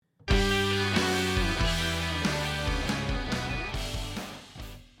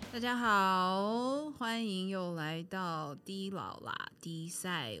家好，欢迎又来到低老啦低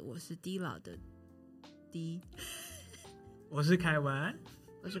赛，我是低老的低，我是凯文，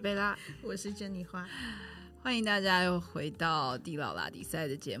我是贝拉，我是珍妮花。欢迎大家又回到低老啦低赛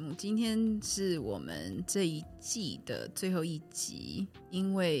的节目。今天是我们这一季的最后一集，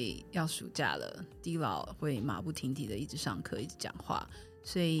因为要暑假了，低老会马不停蹄的一直上课一直讲话，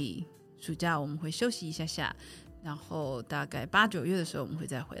所以暑假我们会休息一下下，然后大概8、9月的时候我们会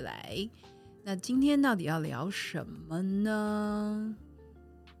再回来。那今天到底要聊什么呢？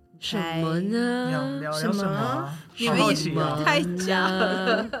什么呢？聊什么？你们一直太假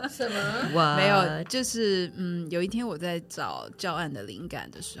了。什么？没有，就是有一天我在找教案的灵感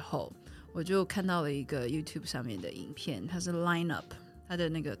的时候，我就看到了一个 YouTube 上面的影片，它是 line up， 它的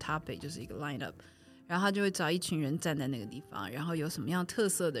那个 topic 就是一个 line up， 然后他就会找一群人站在那个地方，然后有什么样特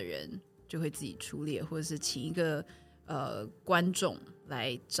色的人就会自己出列，或者是请一个观众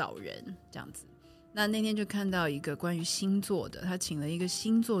来找人这样子。那天就看到一个关于星座的，他请了一个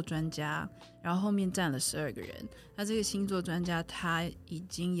星座专家，然后后面站了12个人。那这个星座专家他已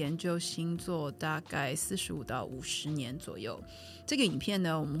经研究星座大概45到50年左右。这个影片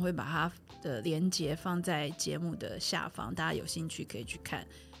呢，我们会把它的连结放在节目的下方，大家有兴趣可以去看。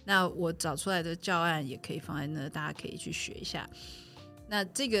那我找出来的教案也可以放在那，大家可以去学一下。那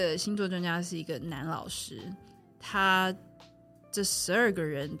这个星座专家是一个男老师，他这12个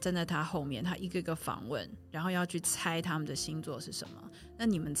人站在他后面，他一个个访问，然后要去猜他们的星座是什么。那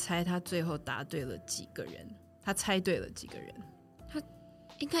你们猜他最后答对了几个人？他猜对了几个人？他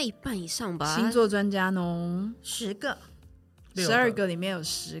应该一半以上吧。星座专家呢？10个，12个里面有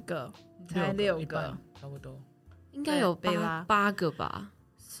10个，你猜6个，差不多。应该有贝拉8个吧。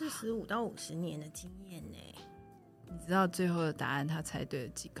45到50年的经验呢。你知道最后的答案他猜对了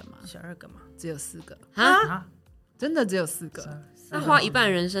几个吗？12个吗？只有4个啊！真的只有4个。那花一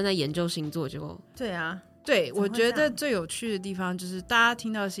半人生在研究星座就对啊，对，我觉得最有趣的地方就是大家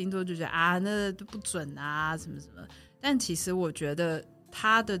听到星座就觉得啊，那不准啊，什么什么。但其实我觉得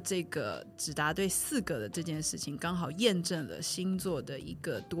他的这个只答对4个的这件事情，刚好验证了星座的一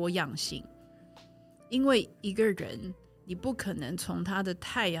个多样性。因为一个人，你不可能从他的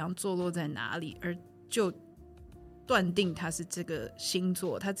太阳坐落在哪里而就断定他是这个星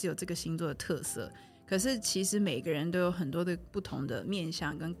座，他只有这个星座的特色。可是其实每个人都有很多的不同的面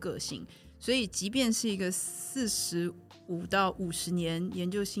向跟个性，所以即便是一个45到50年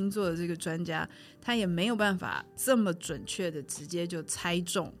研究星座的这个专家，他也没有办法这么准确的直接就猜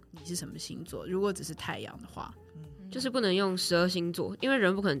中你是什么星座，如果只是太阳的话。就是不能用12星座，因为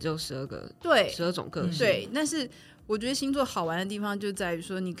人不可能只有12个，对，12种个性。对，但是我觉得星座好玩的地方就在于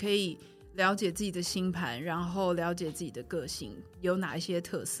说，你可以了解自己的星盘，然后了解自己的个性有哪一些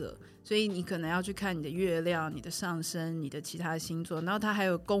特色，所以你可能要去看你的月亮、你的上升、你的其他星座，然后它还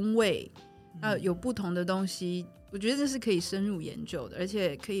有宫位，有不同的东西，我觉得这是可以深入研究的，而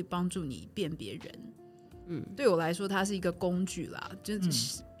且可以帮助你辨别人。对我来说它是一个工具啦，就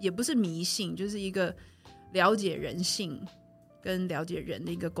是也不是迷信，就是一个了解人性跟了解人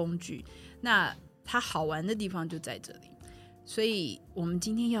的一个工具。那它好玩的地方就在这里，所以我们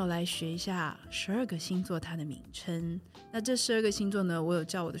今天要来学一下12个星座它的名称。那这12个星座呢，我有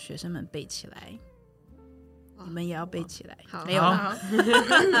叫我的学生们背起来，你们也要背起来。好，没有啦。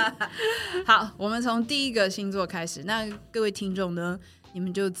好，我们从第一个星座开始。那各位听众呢，你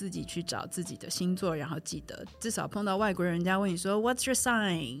们就自己去找自己的星座，然后记得至少碰到外国人家问你说 What's your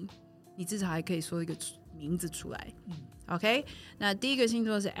sign， 你至少还可以说一个名字出来。OK， 那第一个星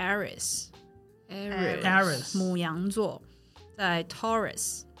座是 Aries， 母羊座。再来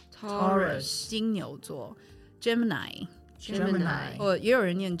Taurus， 金牛座。 Gemini， 或也有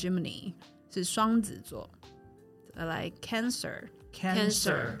人念 Gemini， 是双子座。再来 Cancer，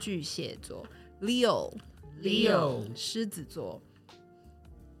 巨蟹座。 Leo， 狮子座。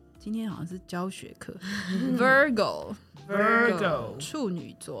今天好像是教学课。Virgo， 处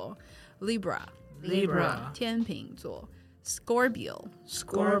女座。Libra， 天秤座。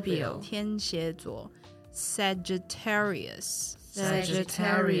Scorpio， 天蝎座。Sagittarius，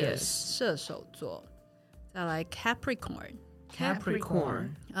 射手座。再来 Capricorn，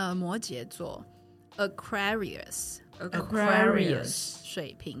 摩羯座。Aquarius，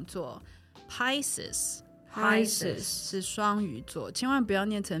 水瓶座。Pisces， 是双鱼座，千万不要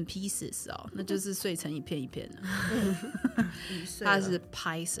念成 pieces 哦，那就是碎成一片一片的。它是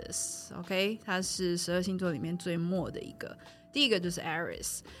Pisces， OK， 它是12星座里面最末的一个。第一个就是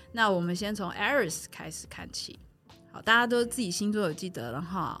Aries， 那我们先从 Aries 开始看起。好，大家都自己星座有记得了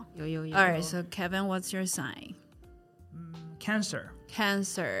哈？有。Alright, so Kevin, what's your sign? Cancer.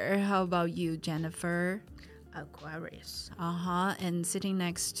 Cancer. How about you, Jennifer? Aquarius. And sitting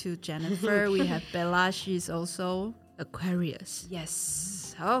next to Jennifer, we have Bella. She's also Aquarius.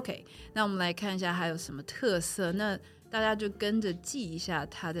 Yes. OK， 那我们来看一下还有什么特色。那大家就跟着记一下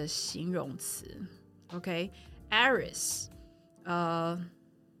它的形容词。OK，Aries，我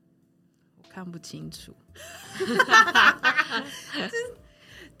看不清楚。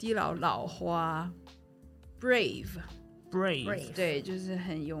地老老花 ，brave， 对，就是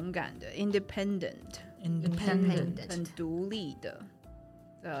很勇敢的 ，independent， 很独立的。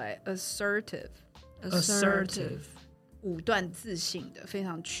再来 assertive， 武断自信的，非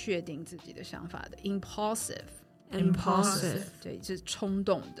常确定自己的想法的 ，impulsive， 对，就是冲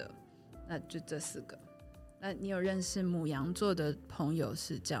动的。那就这4个。那你有认识牡羊座的朋友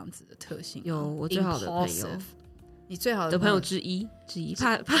是这样子的特性吗？有，我最好的朋友，你最好的朋友之一，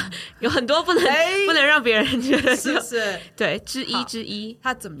怕有很多不能让别人觉得是不是？对，之一。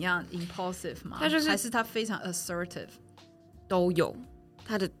他怎么样 ？impulsive 吗？他就是还是他非常 assertive， 都有，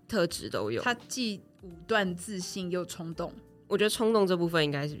他的特质都有。他既武断自信又冲动。我觉得冲动这部分应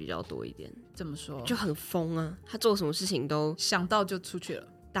该是比较多一点。怎么说？就很疯啊，他做什么事情都想到就出去了，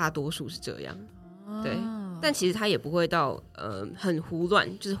大多数是这样。对，但其实他也不会到很胡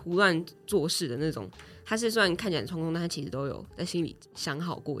乱，就是胡乱做事的那种。他是虽然看起来很冲动，但他其实都有在心里想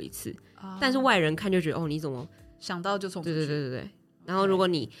好过一次。但是外人看就觉得你怎么想到就冲出去？对。然后如果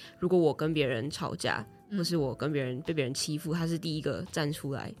我跟别人吵架，或是我跟被别人欺负，他是第一个站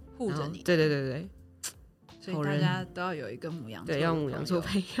出来护着你。对。所以大家都要有一个牡羊座，对，要牡羊座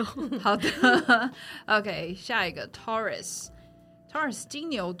朋友。好的，OK， 下一个 Taurus 金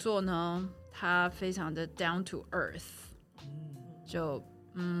牛座呢，它非常的 down to earth， 就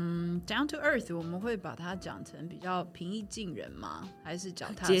down to earth， 我们会把它讲成比较平易近人吗？还是脚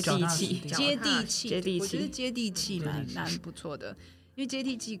踏接地气？我觉得接地气蛮不错的，因为接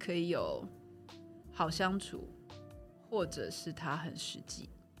地气可以有好相处，或者是它很实际，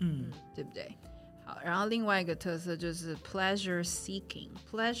对不对？好，然后另外一个特色就是 pleasure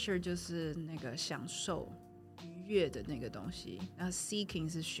seeking，pleasure 就是那个享受愉悦的那个东西，然后 seeking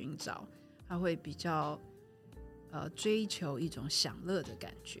是寻找，它会比较追求一种享乐的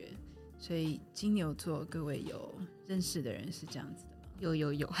感觉。所以金牛座各位有认识的人是这样子的吗？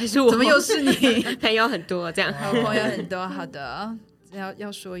有，还是我？怎么又是你？朋友很多这样，朋友很多。好的，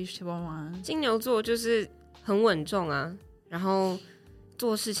要说一说吗？金牛座就是很稳重啊，然后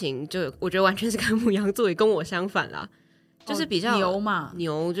做事情就我觉得完全是跟牡羊座也跟我相反啦，就是比较牛嘛，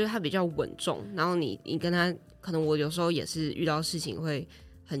牛就是他比较稳重，然后你跟他可能我有时候也是遇到事情会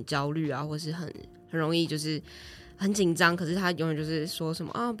很焦虑啊，或是很容易就是很紧张，可是他永远就是说什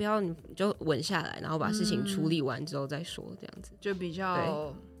么不要，你就稳下来，然后把事情处理完之后再说，这样子就比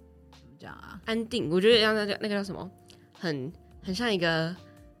较怎么讲啊？安定，我觉得像那个叫什么，很像一个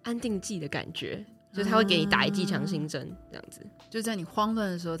安定剂的感觉。就是他会给你打一剂强心针，这样子。就在你慌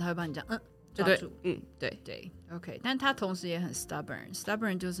乱的时候，他会帮你这样抓住。对 ，OK。但他同时也很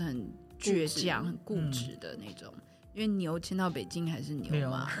stubborn 就是很倔强、很固执的那种。因为牛迁到北京还是牛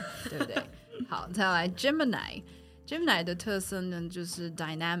嘛，对不对？好，再来 Gemini 的特色呢，就是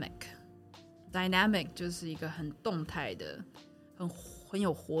dynamic 就是一个很动态的、很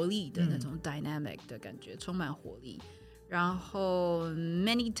有活力的那种 dynamic 的感觉，充满活力。然后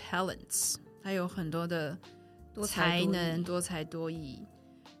many talents。他有很多的才能，多才多艺。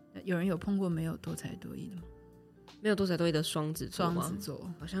有人有碰过没有多才多艺的吗？没有多才多艺的双子座吗？双子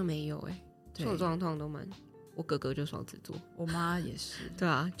座好像没有双子座通常都蛮，我哥哥就双子座，我妈也是。对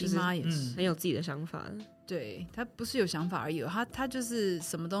啊，就是妈也是很有自己的想法的。对，他不是有想法而已，他就是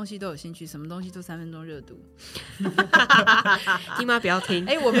什么东西都有兴趣，什么东西都3分钟热度。姨妈不要听，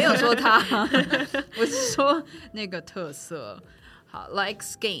我没有说他，我是说那个特色。好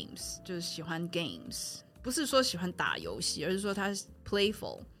 ，likes games 就是喜欢 games， 不是说喜欢打游戏，而是说他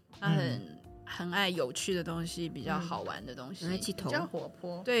playful， 他很爱有趣的东西，比较好玩的东西，比较活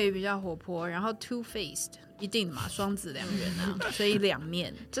泼，对，比较活泼。然后 two-faced， 一定的嘛，双子两人啊，所以两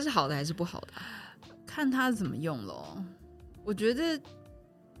面，这是好的还是不好的？看他怎么用咯。我觉得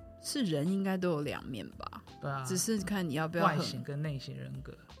是人应该都有两面吧，对啊，只是看你要不要外形跟内型人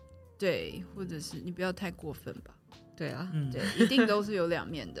格，对，或者是你不要太过分吧。对啊，对，一定都是有两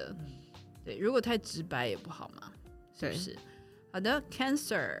面的。对，如果太直白也不好嘛，是不是？好的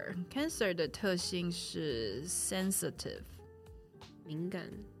 ，Cancer 的特性是 sensitive， 敏感，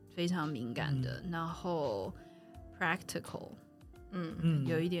非常敏感的。然后 practical，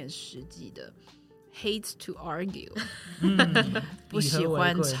 有一点实际的。Hates to argue， 不喜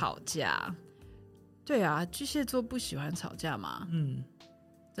欢吵架。对啊，巨蟹座不喜欢吵架吗？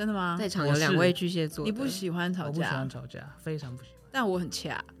真的吗？在场有2位巨蟹座，你不喜欢吵架？我不喜欢吵架，非常不喜欢。但我很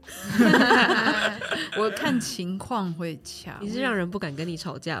掐，我看情况会掐。你是让人不敢跟你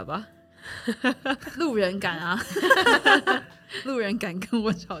吵架吧？路人敢啊，路人敢跟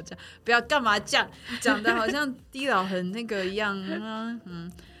我吵架，不要干嘛讲的好像低老很那个一样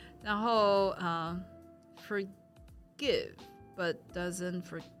然后forgive but doesn't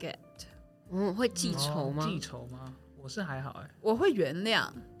forget。会记仇吗？记仇吗？我是还好我会原谅，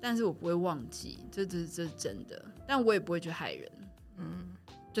但是我不会忘记，这是真的，但我也不会去害人。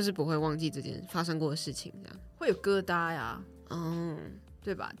就是不会忘记这件发生过的事情，这样会有疙瘩呀，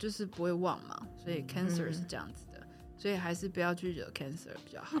对吧？就是不会忘嘛，所以 cancer 是这样子的，所以还是不要去惹 cancer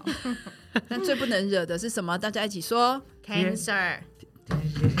比较好。但最不能惹的是什么？大家一起说 Cancer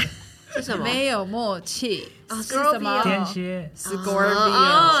是什么？没有默契是什么？天蝎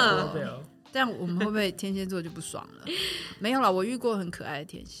Scorpio。但我们会不会天蝎座就不爽了？没有啦，我遇过很可爱的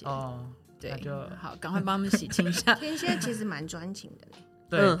天蝎。对，好，赶快帮他们洗清一下。天蝎其实蛮专情的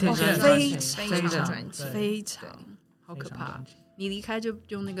嘞，对，天蝎非常专情，非常好可怕。你离开就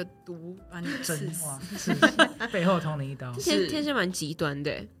用那个毒把你刺死，背后捅你一刀。天蝎蛮极端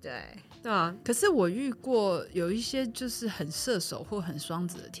的，对啊。可是我遇过有一些就是很射手或很双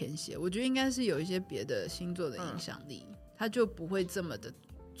子的天蝎，我觉得应该是有一些别的星座的影响力，他就不会这么的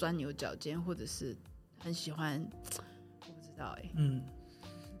钻牛角尖，或者是很喜欢，我不知道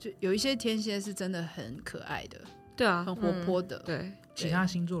就有一些天蝎是真的很可爱的，对啊，很活泼的，对，其他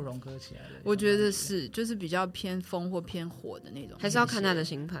星座融合起来的，我觉得是就是比较偏风或偏火的那种，还是要看他的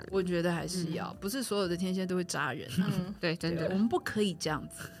星盘。我觉得还是要，不是所有的天蝎都会扎人对，真的，我们不可以这样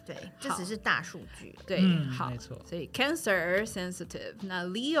子。对，这只是大数据。对，好，没错。所以 Cancer sensitive， 那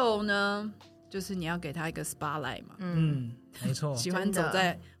Leo 呢？就是你要给他一个 spotlight 嘛，没错，喜欢走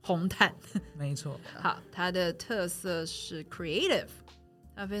在红毯，没错。好，他的特色是 creative，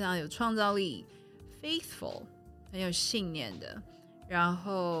 他非常有创造力 ，faithful， 很有信念的，然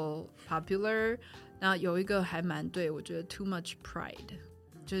后 popular， 然后有一个还蛮对我觉得 too much pride，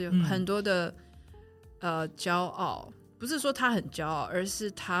 就是有很多的骄傲，不是说他很骄傲，而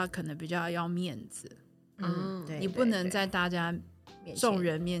是他可能比较要面子，对，你不能在大家众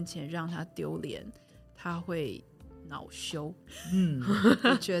人面前让他丢脸，他会恼羞。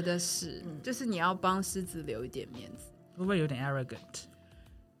我觉得是，就是你要帮狮子留一点面子。会不会有点 arrogant？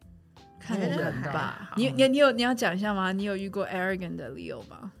 看人吧。你要讲一下吗？你有遇过 arrogant 的 Leo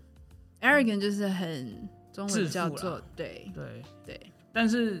吗 ？arrogant 就是很中文叫做对。但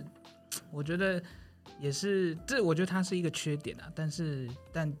是我觉得也是，我觉得它是一个缺点啊。但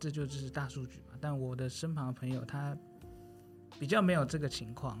这就是大数据嘛。但我的身旁的朋友他比较没有这个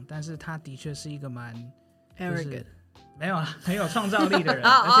情况，但是他的确是一个蛮 arrogant， 没有很有创造力的人，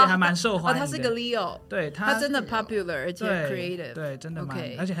而且还蛮受欢迎的。他是个 Leo， 对他真的 popular， 而且 creative， 对，真的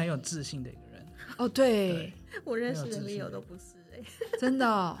蛮，而且很有自信的一个人。对，我认识的 Leo 都不是真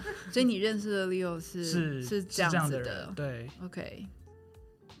的所以你认识的 Leo 是这样子的，对 ，OK。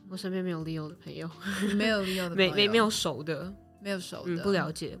我身边没有 Leo 的朋友，没有 Leo 的朋友，没有熟的，没有熟的，不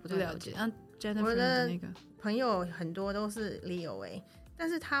了解。Jennifer 我的那个朋友很多都是 Leo 但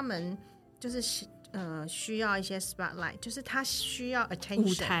是他们就是需要一些 spotlight， 就是他需要 attention，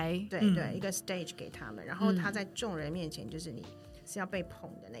 舞台，对，一个 stage 给他们，然后他在众人面前就是你是要被捧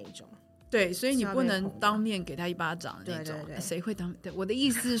的那一种。对，所以你不能当面给他一巴掌的那种。谁会当？对，我的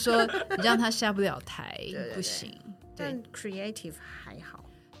意思是说，你让他下不了台，不行。但 creative 还好。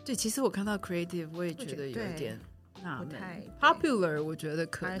对，其实我看到 creative， 我也觉得有一点纳闷。popular 我觉得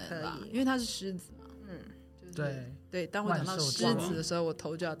可能吧，因为他是狮子嘛。对。当我讲到狮子的时候，我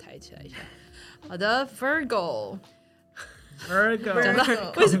头就要抬起来一下。好的 ，Virgo。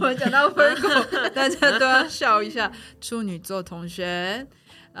为什么讲到 Virgo， 大家都要笑一下？处女座同学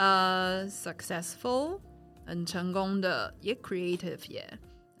，successful， 很成功的，也 creative 耶。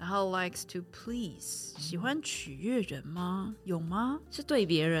然后 likes to please， 喜欢取悦人吗？有吗？是对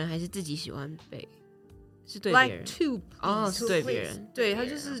别人还是自己喜欢被？是对别人 like to please， 是对别人。对，他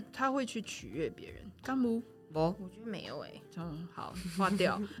就是他会去取悦别人。干不？我觉得没有好，划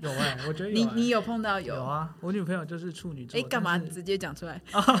掉。有我觉得有你有碰到有啊？我女朋友就是处女座。干嘛直接讲出来？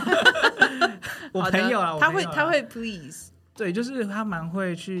我朋友啊，他会 please， 对，就是他蛮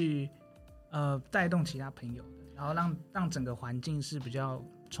会去带动其他朋友的，然后让整个环境是比较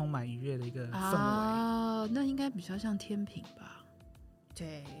充满愉悦的一个氛围。那应该比较像天秤吧？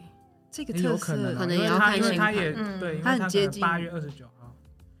对，这个特色可能也要看星盘。对，他很接近8月29号。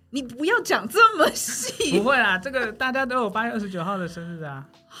你不要讲这么细。不会啦，这个大家都有8月29号的生日啊，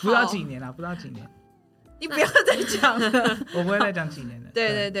不知道几年啦，不知道几年。你不要再讲了。我不会再讲几年了。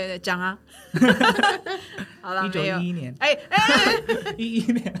对，讲啊。好了，没有1911年，哎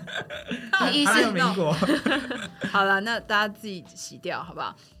11年，还没有民国。好了，那大家自己洗掉好不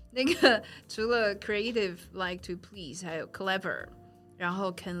好？那个除了 creative like to please 还有 clever， 然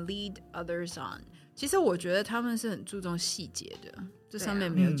后 can lead others on， 其实我觉得他们是很注重细节的，这上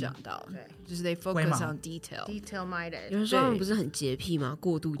面没有讲到，对，就是 they focus on detail minded。 有人说他们不是很洁癖吗？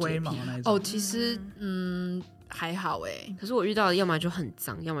过度洁癖那一种。哦，其实还好可是我遇到的要么就很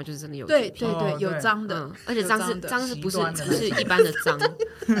脏，要么就是真的有洁癖。对，有脏的，而且脏是不是一般的脏？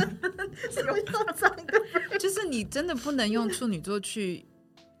有脏的，就是你真的不能用处女座去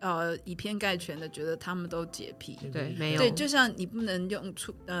以偏概全的觉得他们都洁癖。对，没有。对，就像你不能用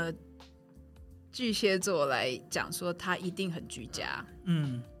巨蟹座来讲说他一定很居家，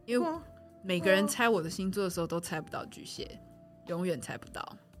因为每个人猜我的星座的时候都猜不到巨蟹，永远猜不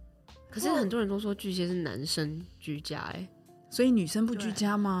到。可是很多人都说巨蟹是男生居家，所以女生不居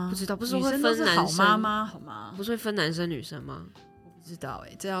家吗？不知道，不是会分男生好妈妈好吗？不是会分男生女生吗？我不知道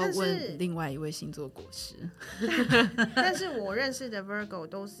这要问另外一位星座国师。但是我认识的 Virgo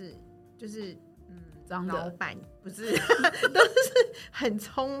都是就是老板，不是都是很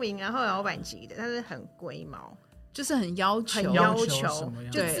聪明，然后老板级的，但是很龟毛，就是很要求，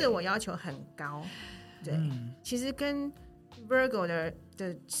就自我要求很高。对，其实跟 Virgo 的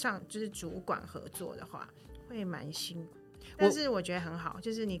上就是主管合作的话，会蛮辛苦，但是我觉得很好，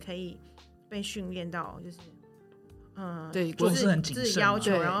就是你可以被训练到，就是对，就是很谨自慎，要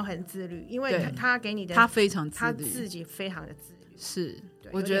求，然后很自律，因为他给你的他非常自律，他自己非常的自律。是，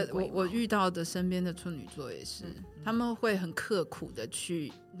我觉得我遇到的身边的处女座也是，他们会很刻苦的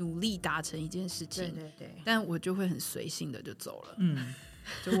去努力达成一件事情，对，但我就会很随性的就走了，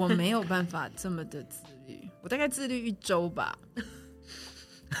就我没有办法这么的自律，我大概自律1周吧，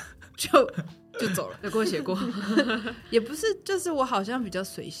就走了，有过写过，也不是，就是我好像比较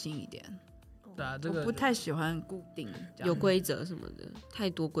随性一点，对啊，这个我不太喜欢固定有规则什么的，太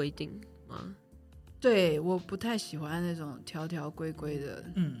多规定吗？对，我不太喜欢那种条条规规的，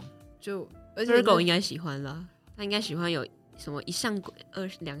就而且 Virgo 应该喜欢啦，他应该喜欢有什么1项、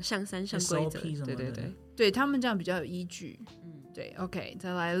2项、3项规则，对，他们这样比较有依据。对 ，OK，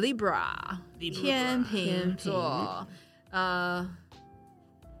 再来 Libra 天秤座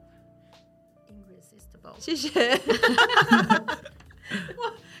，irresistible， 谢谢。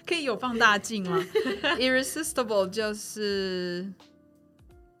哇，可以有放大镜吗？Irresistible 就是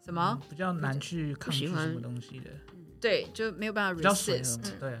什么？比较难去抗拒什么东西的，对，就没有办法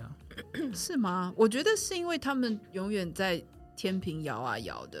resist。对啊，是吗？我觉得是因为他们永远在天平摇啊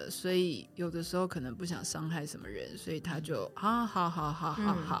摇的，所以有的时候可能不想伤害什么人，所以他就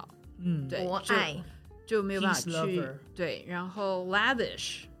好，对，我爱就没有办法去对，然后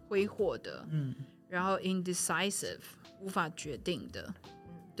lavish 挥霍的，然后 indecisive 无法决定的，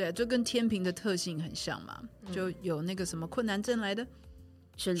对，就跟天平的特性很像嘛，就有那个什么困难症来的。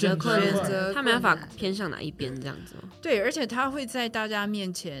选择困难，他没办法偏向哪一边这样子吗？对，而且他会在大家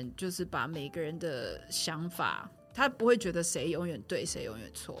面前就是把每个人的想法，他不会觉得谁永远对谁永远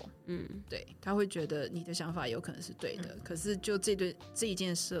错，对，他会觉得你的想法有可能是对的，可是就这一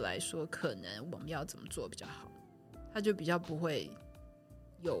件事来说，可能我们要怎么做比较好，他就比较不会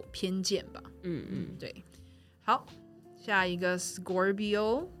有偏见吧。对。好，下一个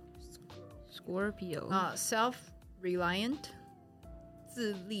Scorpio 啊，self-reliant。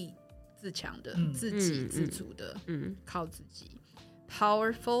自立自强的，自给自足的，靠自己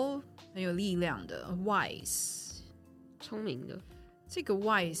 ，powerful 很有力量的 ，wise 聪明的。这个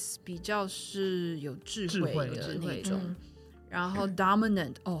wise 比较是有智慧的那种，然后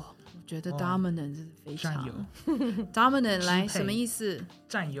dominant 我觉得 dominant 是非常dominant 来什么意思？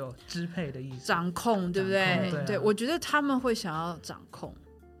占有、支配的意思，掌控，对不对？对，我觉得他们会想要掌控。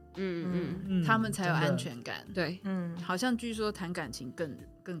他们才有安全感。对，好像据说谈感情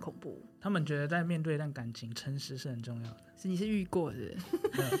更恐怖。他们觉得在面对一段感情，诚实是很重要的。你是遇过的？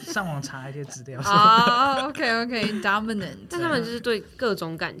上网查一些资料。OK，dominant。但他们就是对各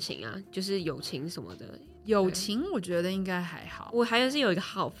种感情啊，就是友情什么的。友情我觉得应该还好。我还是有一个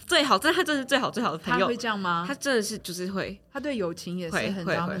最好，他真的是最好的朋友。他会这样吗？他真的是就是会，他对友情也是很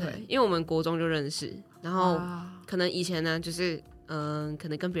dominant。因为我们国中就认识，然后可能以前呢就是可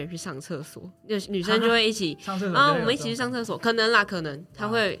能跟别人去上厕所，女生就会一起上厕所我们一起去上厕所，可能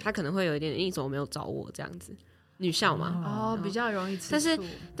他可能会有一点，你怎么没有找我这样子？女校嘛，比较容易吃醋。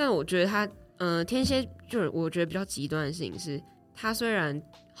但我觉得他天蝎就是我觉得比较极端的事情是，他虽然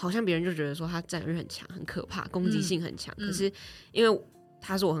好像别人就觉得说他占有欲很强、很可怕、攻击性很强，可是因为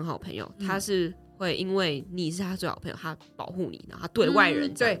他是我很好的朋友，他是会因为你是他最好的朋友，他保护你，然后他对外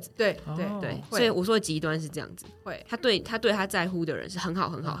人这样子。对，所以我说的极端是这样子，会他对他在乎的人是很好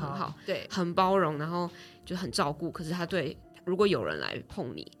很好，对，很包容，然后就很照顾。可是他对如果有人来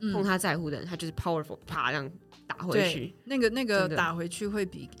碰你，碰他在乎的人，他就是 powerful， 啪这样打回去。那个打回去会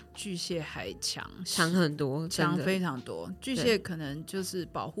比巨蟹还强很多，强非常多。巨蟹可能就是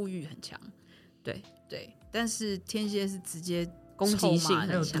保护欲很强，对，但是天蝎是直接攻击性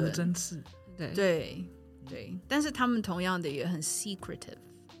还有毒针刺，对，但是他们同样的也很 secretive，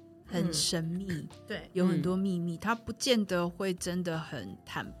 很神秘，对，有很多秘密，他不见得会真的很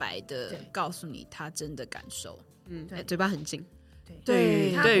坦白的告诉你他真的感受，对，嘴巴很紧，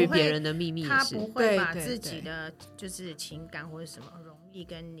对于别人的秘密也是，他不会把自己的就是情感或者什么容易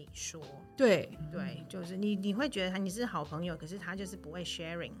跟你说，对，就是你会觉得你是好朋友，可是他就是不会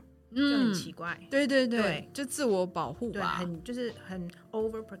sharing。就很奇怪，对，就自我保护吧，就是很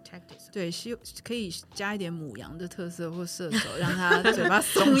overprotective， 对，可以加一点母羊的特色或射手，让他嘴巴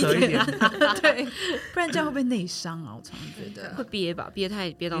松一点，对，不然这样会不会内伤啊？我常常觉得会憋吧，憋到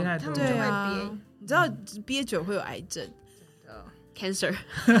他们就会憋，你知道憋久会有癌症，cancer，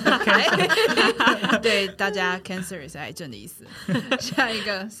 对，大家 cancer 也是癌症的意思。下一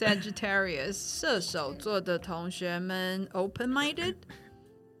个 Sagittarius 射手座的同学们 open-minded。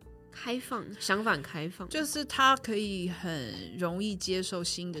开放，想法开放，就是他可以很容易接受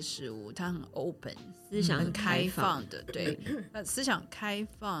新的事物，他很 open， 思想很开放的，对，思想开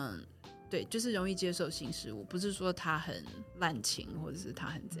放，对，就是容易接受新事物，不是说他很滥情或者是他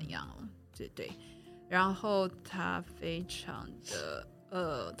很怎样哦，对，然后他非常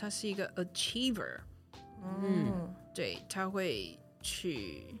的他是一个 achiever， 对，他会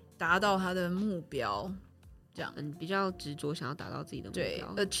去达到他的目标。这样比较执着，想要达到自己的目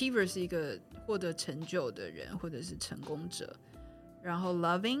标。对 ，achiever 是一个获得成就的人，或者是成功者。然后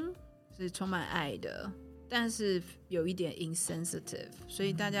loving 是充满爱的，但是有一点 insensitive， 所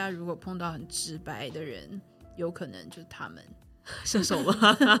以大家如果碰到很直白的人，有可能就是他们射手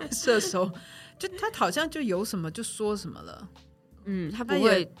吗？射手就他好像就有什么就说什么了。他不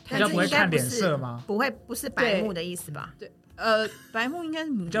会，比较不会看脸色吗？不是白目的意思吧？对。白目应该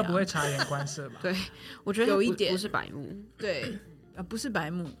是母羊，比较不会察言观色吧？对，我觉得有一点不是白目，对，不是白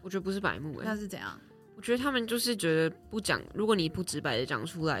目，我觉得不是白目，那是怎样？我觉得他们就是觉得不讲，如果你不直白的讲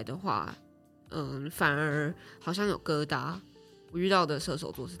出来的话，反而好像有疙瘩。我遇到的射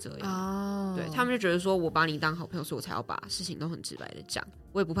手座是这样，对他们就觉得说我把你当好朋友，所以我才要把事情都很直白的讲，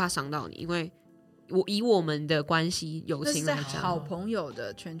我也不怕伤到你，因为以我们的关系友情来讲，在好朋友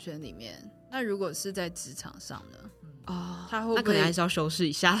的圈圈里面，那如果是在职场上呢？他会不会那可能还是要修饰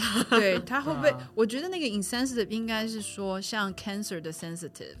一下啦。对，他会不会？我觉得那个 insensitive 应该是说，像 Cancer 的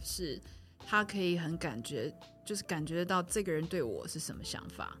sensitive 是，他可以很感觉得到这个人对我是什么想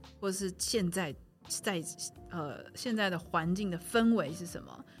法，或者是现在的环境的氛围是什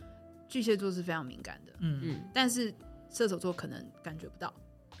么。巨蟹座是非常敏感的，但是射手座可能感觉不到，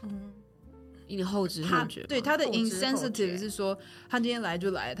有点后知后觉。对，他的 insensitive 是说他今天来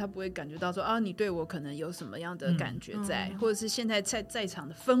就来，他不会感觉到说你对我可能有什么样的感觉在，或者是现在在场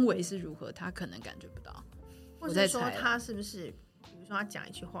的氛围是如何，他可能感觉不到。或者说他是不是比如说他讲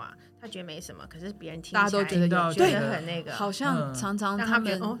一句话，他觉得没什么，可是别人听大家都觉得觉得很那个，好像常常他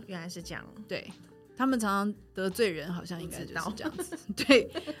们原来是这样，对。他们常常得罪人，好像应该就是这样子。对，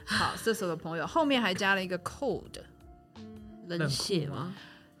好，射手的朋友后面还加了一个 cold， 冷血吗？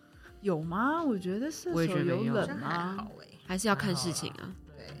有吗？我觉得射手有冷吗？还是要看事情啊。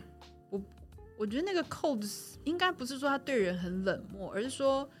对，我觉得那个 cold 应该不是说他对人很冷漠，而是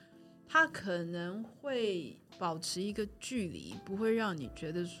说他可能会保持一个距离，不会让你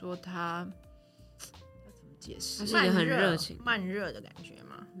觉得说他要怎么解释？他是一个很热情、慢热的感觉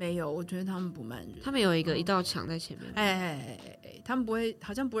吗？没有，我觉得他们不慢热，他们有一道墙在前面。他们不会，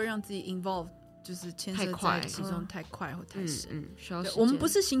好像不会让自己 involve。就是牵涉在其中太快或太深，需要时间。我们不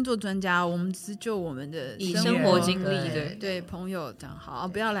是星座专家，我们只是就我们的生活经历，对朋友这样好，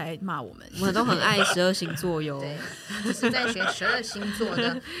不要来骂我们。我们都很爱12星座哟，对，只是在学12星座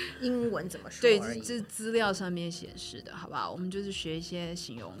的英文怎么说对，这是资料上面显示的，好不好？我们就是学一些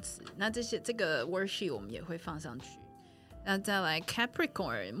形容词，那这个 worksheet 我们也会放上去。那再来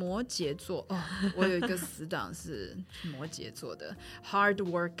Capricorn 摩羯座我有一个死党是摩羯座的 hard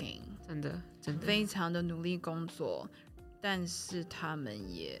working， 真的非常的努力工作，但是他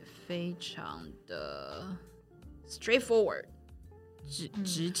们也非常的 straightforward，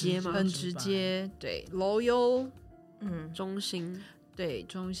 直接吗？很直接，对 loyal， 忠心，对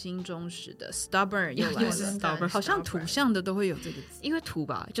忠心忠实的 stubborn 又来了stubborn， 好像土象的都会有这个字，因为土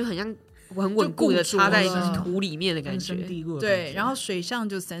吧就很像很稳固的插在土里面的感觉，对，然后水象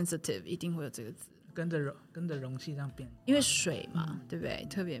就 sensitive， 一定会有这个字，跟着容器这样变，因为水嘛，对不对？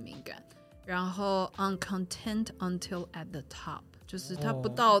特别敏感。然后 uncontent until at the top， 就是他不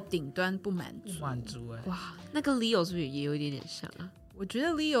到顶端不满足。哇，那跟 Leo 是不是也有一点点像啊？我觉得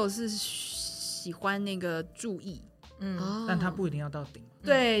Leo 是喜欢那个注意，但他不一定要到顶。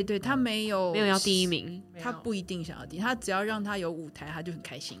对对，他没有要第一名，他不一定想要第一，他只要让他有舞台，他就很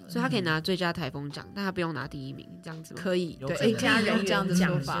开心了。所以他可以拿最佳台风奖，但他不用拿第一名，这样子吗？可以，对，家人这样的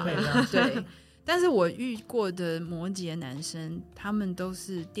说法，对。但是我遇过的摩羯男生，他们都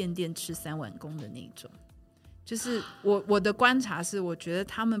是垫吃3碗公的那种。就是我的观察是，我觉得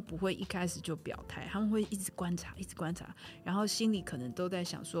他们不会一开始就表态，他们会一直观察，然后心里可能都在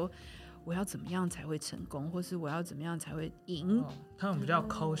想说，我要怎么样才会成功，或是我要怎么样才会赢。他们比较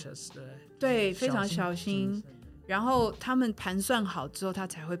cautious 的，对，非常小心。然后他们盘算好之后，他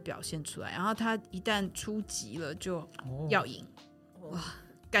才会表现出来。然后他一旦出击了，就要赢。哇，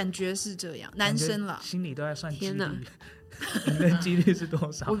感觉是这样，男生啦，心里都在算几率，赢的几率是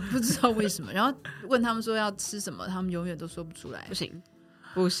多少？我不知道为什么。然后问他们说要吃什么，他们永远都说不出来。不行，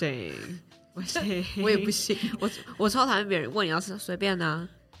不行，我也不行。我超讨厌别人问你要吃随便啊，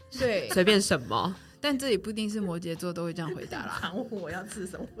对，随便什么。但这也不一定是摩羯座都会这样回答啦。常问我要吃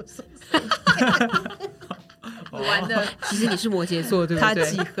什么，我说完了，其实你是摩羯座，对不对？他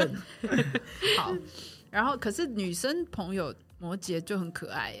记恨。好，然后可是女生朋友摩羯就很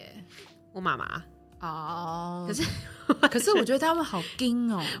可爱耶。我妈妈哦，可是我觉得他们好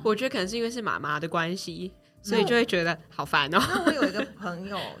硬哦。我觉得可能是因为是妈妈的关系，所以就会觉得好烦哦。那我有一个朋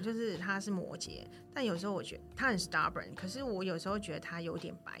友，就是他是摩羯，但有时候我觉得他很 stubborn， 可是我有时候觉得他有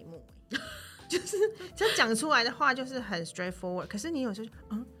点白目，就是他讲出来的话就是很 straightforward， 可是你有时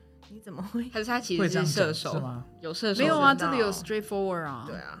候你怎么会？还是他其实是射手吗？有射手没有啊？这里有 straightforward 啊。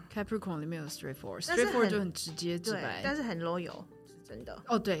对啊 ，Capricorn 里面有 straightforward 就很直接直白，但是很 loyal， 是真的。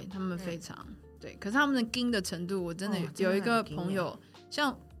哦，对他们非常对，可是他们的硬的程度，我真的有一个朋友，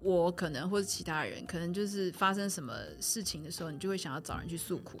像我可能或者其他人，可能就是发生什么事情的时候，你就会想要找人去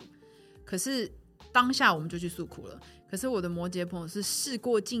诉苦，可是当下我们就去诉苦了。可是我的摩羯朋友是事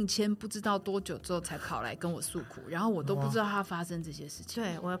过境迁，不知道多久之后才跑来跟我诉苦，然后我都不知道他发生这些事情。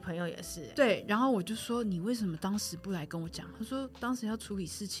对，我的朋友也是。对，然后我就说你为什么当时不来跟我讲？他说当时要处理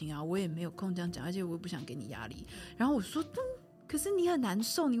事情啊，我也没有空这样讲，而且我也不想给你压力。然后我说可是你很难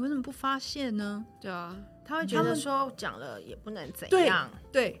受，你为什么不发现呢？对啊，他会觉得说讲了也不能怎样。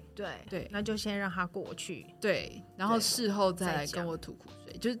对，那就先让他过去。对，然后事后再来跟我吐苦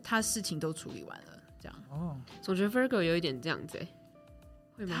水，就是他事情都处理完了。这样总觉得 Virgo 有一点这样子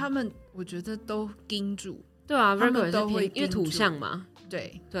会吗？他们我觉得都盯住。对啊 ，Virgo 也是偏因为土象嘛。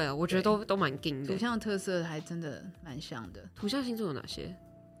对啊，我觉得都蛮盯的。土象的特色还真的蛮像的。土象星座有哪些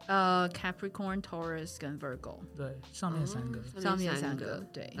？Capricorn、Taurus 跟 Virgo。对，上面三个。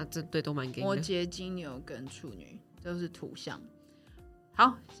对，那这对都蛮盯的。摩羯、金牛跟处女都是土象。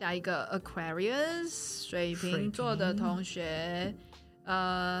好，下一个 Aquarius 水瓶座的同学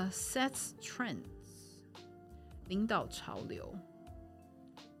，sets trends。领导潮流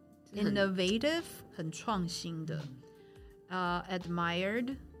 ，innovative 很创新的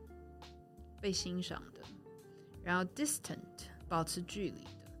，admired 被欣赏的，然后 distant 保持距离的，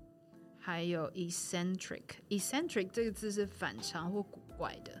还有 eccentric 这个字是反常或古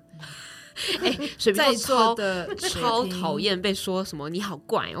怪的。水瓶座超讨厌被说什么你好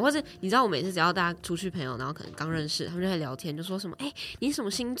怪或者你知道我每次只要大家出去朋友，然后可能刚认识，他们就会聊天，就说什么你什么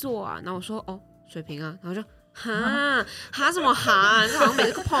星座啊？然后我说水瓶啊，然后就。哈什么哈？就好像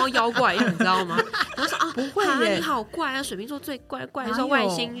每次碰到妖怪一样，你知道吗？然后说不会耶，你好怪啊！水瓶座最怪，说外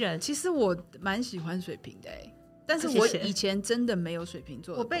星人。其实我蛮喜欢水瓶的但是我以前真的没有水瓶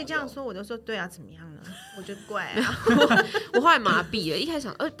座的。我被这样说，我就说对啊，怎么样呢？我就怪啊。我后来麻痹了，一开始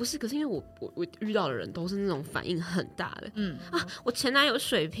想，不是，可是因为我遇到的人都是那种反应很大的，我前男友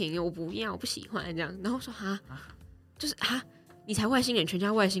水瓶，我不要，我不喜欢这样，然后说就是你才外星人，全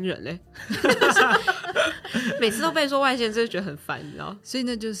家外星人嘞！每次都被说外星人，真的觉得很烦，你知道？所以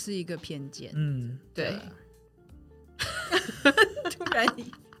那就是一个偏见。对。突然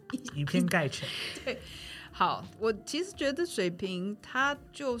以偏概全。对，好，我其实觉得水瓶他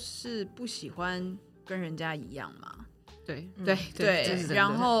就是不喜欢跟人家一样嘛。对，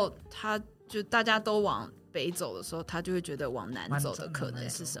然后他就大家都往北走的时候，他就会觉得往南走的可能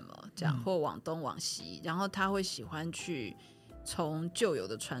是什么，这样，或往东往西，然后他会喜欢去。从旧有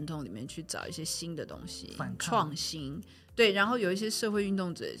的传统里面去找一些新的东西，创新。对，然后有一些社会运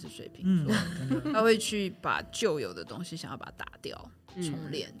动者也是水瓶座，他会去把旧有的东西想要把它打掉、重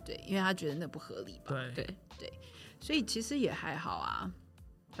练。对，因为他觉得那不合理吧。对，所以其实也还好啊。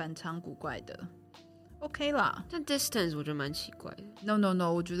反常古怪的 OK 啦。但 distance 我觉得蛮奇怪的。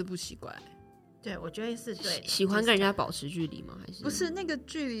 No， 我觉得不奇怪。对，我觉得是对。喜欢跟人家保持距离吗？还是不是那个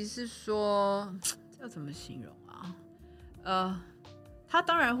距离是说要怎么形容啊？他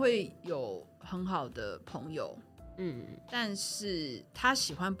当然会有很好的朋友，但是他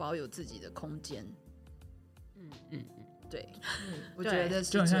喜欢保有自己的空间。对，我觉得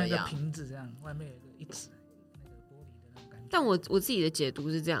是就很像一个这样。瓶子这样，外面有一个那个玻璃的那种感觉。但我自己的解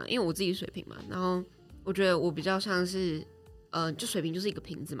读是这样，因为我自己水瓶嘛，然后我觉得我比较像是，就水瓶就是一个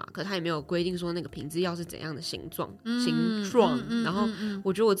瓶子嘛，可他也没有规定说那个瓶子要是怎样的形状、形状，然后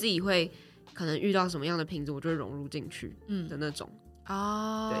我觉得我自己会可能遇到什么样的瓶子，我就会融入进去的那种。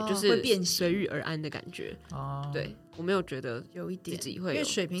对，就是会变形随遇而安的感觉。对，我没有觉得有一点自己会有，因为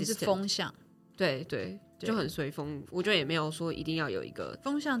水瓶是风向，对，就很随风。我觉得也没有说一定要有一个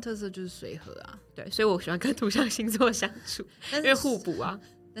风向特色就是随和啊。对，所以我喜欢跟土象星座相处，因为互补啊。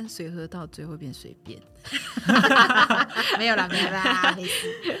但随和到最后变随便。没有啦，没事。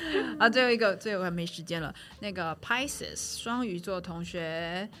最后一个还没时间了。那个 Pisces 双鱼座同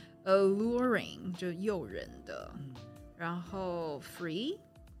学 alluring 就诱人的，然后 free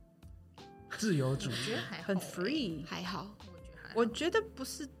自由主义，我觉得还好很 free 还好，我觉得不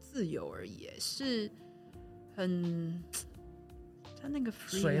是自由而已，是很他那个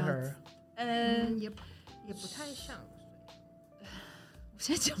free 随和，也不太像。我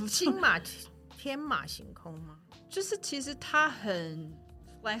现在讲不出天马行空吗？就是其实他很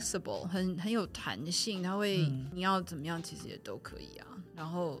flexible， 很有弹性，他会你要怎么样其实也都可以啊。然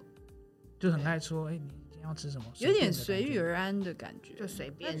后就很爱说，你今天要吃什么？有点随遇而安的感觉，就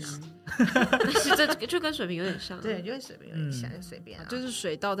随便啊。但是这就跟水瓶有点像，对，就跟水瓶有点像，就随便啊。就是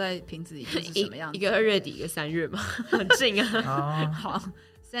水倒在瓶子里就是什么样子，一个2月底，一个3月嘛，很近啊。好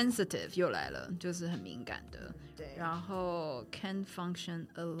 ，sensitive 又来了，就是很敏感的。对，然后 can't function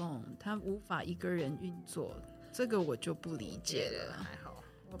alone， 他无法一个人运作，这个我就不理解了。还好，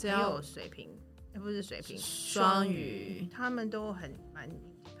我只要有水瓶，不是水瓶，双鱼，他们都蛮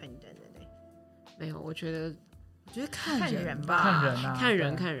independent 的嘞。没有，我觉得看人吧，看人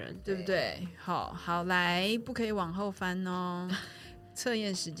啊，看人，对不对？好，来，不可以往后翻哦。测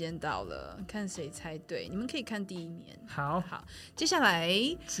验时间到了，看谁猜对。你们可以看第一年。好，接下来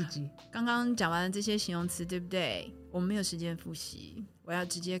刺激。刚刚讲完了这些形容词，对不对？我们没有时间复习，我要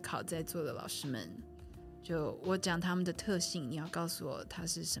直接考在座的老师们。就我讲他们的特性，你要告诉我他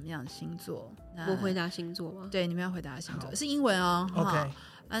是什么样的星座。我回答星座吗？对，你们要回答星座，是英文哦。OK，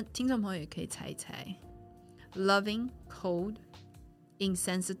听众朋友也可以猜一猜。Loving, cold,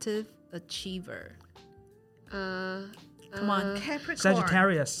 insensitive, achiever. Come on,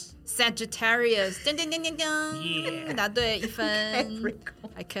 Sagittarius， 噔噔噔噔噔，答对1分，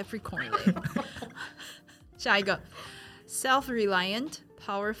还 Capricorn 嘞。下一个 ，self-reliant,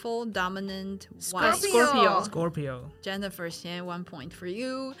 powerful, dominant, wise. Scorpio. Jennifer 先1 point for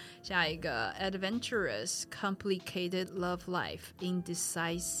you。下一个 adventurous, complicated love life,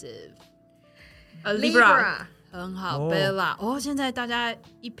 indecisive. Libra 很好 ，Bella。现在大家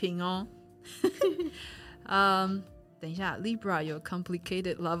1平哦。等一下 ，Libra 有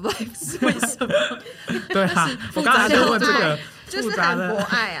complicated love life 是为什么？对啊，我刚才就问这个就是复杂的很博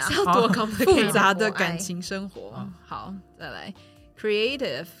爱啊，要多 complicated 复杂的感情生活。好，再来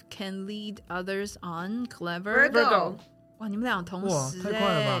 ，creative can lead others on clever Virgo。哇，你们俩同时太快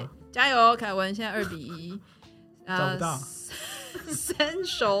了吧！加油，凯文现在2-1。找不到。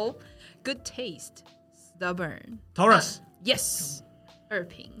Sensual, good taste, stubborn. Taurus. Yes， 2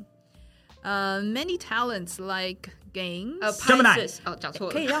平。Many talents like games. Gemini 讲错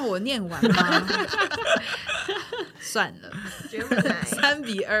了，可以让我念完吗？算了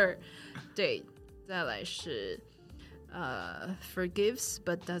，3-2。对，再来是forgives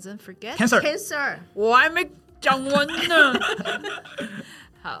but doesn't forget. Cancer. 我还没讲完呢。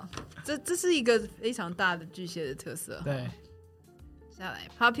好，这是一个非常大的巨蟹的特色。对，下来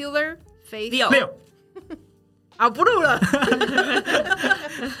popular, faith. 6。不录了，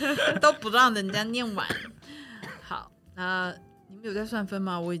都不让人家念完。好，你们有在算分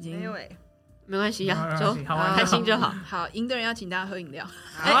吗？我已经没有没关系呀，就好开心就好。好，赢的人要请大家喝饮料。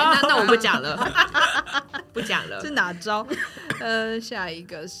那我不讲了，不讲了。这哪招？下一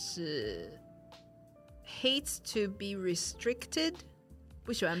个是 hates to be restricted，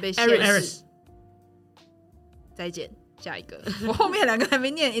 不喜欢被限制。再见。下一个，我后面2个还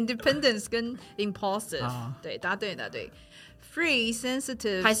没念 ，independence 跟 impulsive，对，答对。Free,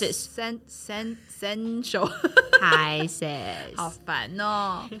 sensitive, sensual, Pisces， 好烦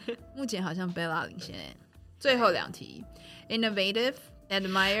哦。目前好像 Bella 领先。最后2题 ，innovative,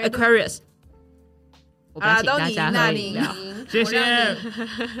 admired, Aquarius，我不要请大家喝饮料。谢谢。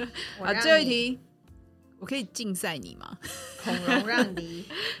好，最后一题，我可以竞赛你吗？孔融让梨，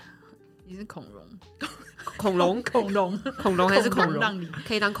你是孔融，恐龙，恐龙还是恐让你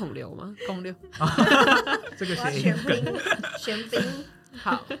可以当孔刘吗？孔刘，这个我要谐音梗。玄彬，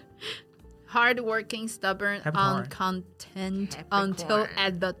好。Hardworking, stubborn, uncontent until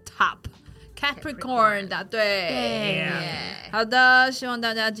at the top. Capricorn 答对。好的，希望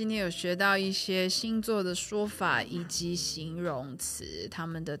大家今天有学到一些星座的说法以及形容词，他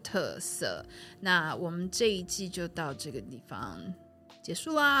们的特色。那我们这一季就到这个地方结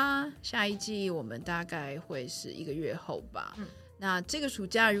束啦。下一季我们大概会是1个月后吧。那这个暑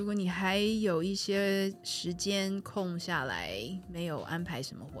假如果你还有一些时间空下来，没有安排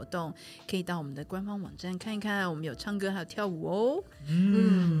什么活动，可以到我们的官方网站看一看，我们有唱歌还有跳舞哦。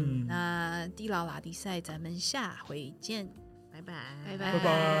那地老拉迪赛，咱们下回见，拜拜，拜拜拜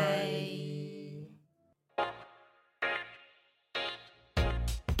拜。